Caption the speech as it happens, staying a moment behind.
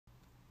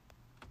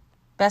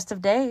Best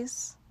of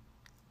days.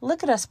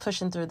 Look at us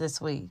pushing through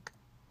this week.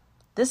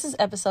 This is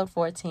episode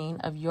 14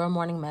 of Your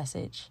Morning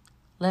Message.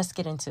 Let's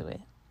get into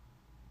it.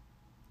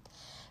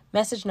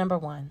 Message number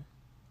 1.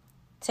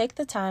 Take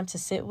the time to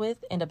sit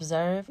with and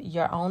observe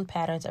your own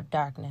patterns of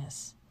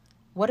darkness.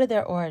 What are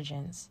their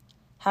origins?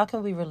 How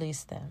can we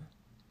release them?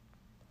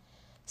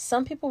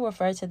 Some people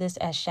refer to this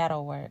as shadow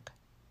work,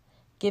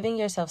 giving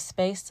yourself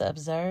space to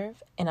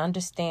observe and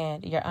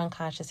understand your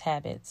unconscious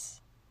habits.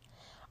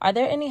 Are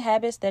there any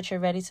habits that you're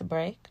ready to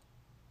break?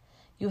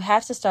 You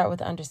have to start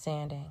with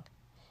understanding,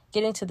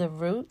 getting to the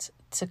root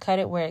to cut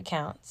it where it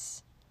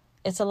counts.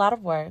 It's a lot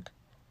of work,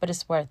 but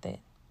it's worth it.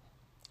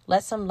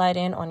 Let some light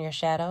in on your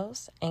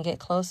shadows and get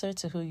closer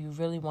to who you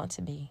really want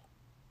to be.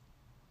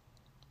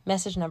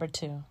 Message number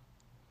 2.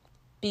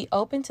 Be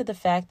open to the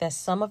fact that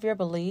some of your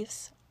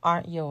beliefs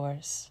aren't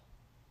yours.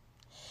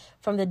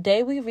 From the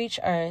day we reach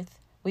Earth,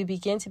 we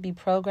begin to be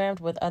programmed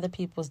with other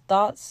people's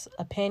thoughts,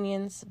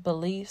 opinions,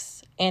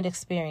 beliefs, and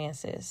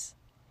experiences.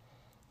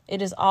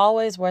 It is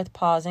always worth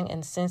pausing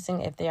and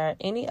sensing if there are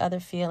any other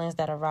feelings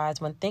that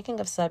arise when thinking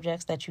of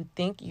subjects that you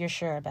think you're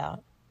sure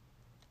about.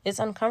 It's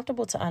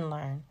uncomfortable to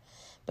unlearn,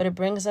 but it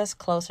brings us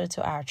closer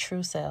to our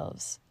true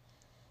selves.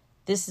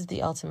 This is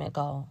the ultimate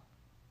goal.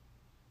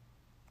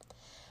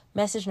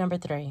 Message number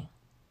 3.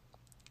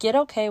 Get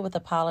okay with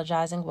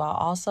apologizing while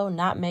also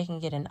not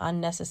making it an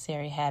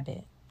unnecessary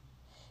habit.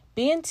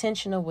 Be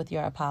intentional with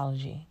your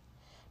apology.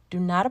 Do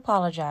not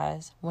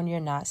apologize when you're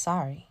not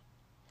sorry.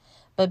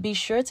 But be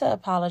sure to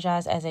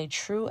apologize as a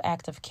true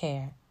act of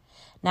care,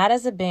 not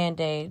as a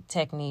band-aid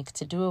technique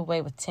to do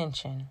away with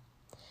tension.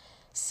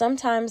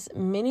 Sometimes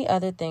many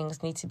other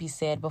things need to be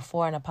said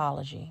before an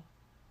apology.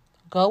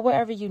 Go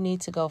wherever you need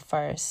to go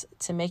first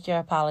to make your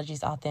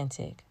apologies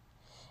authentic.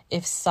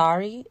 If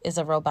sorry is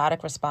a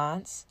robotic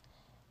response,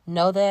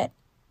 know that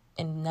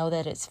and know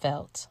that it's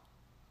felt.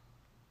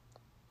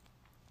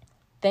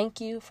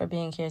 Thank you for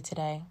being here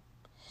today.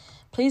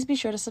 Please be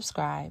sure to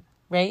subscribe,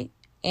 rate,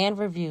 and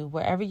review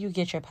wherever you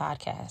get your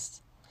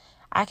podcasts.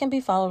 I can be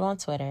followed on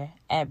Twitter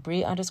at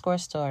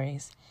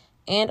Bree_stories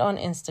and on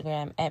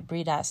Instagram at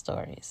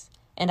Bree.stories.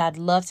 And I'd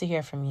love to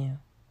hear from you.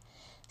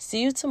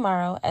 See you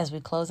tomorrow as we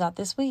close out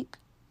this week.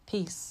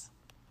 Peace.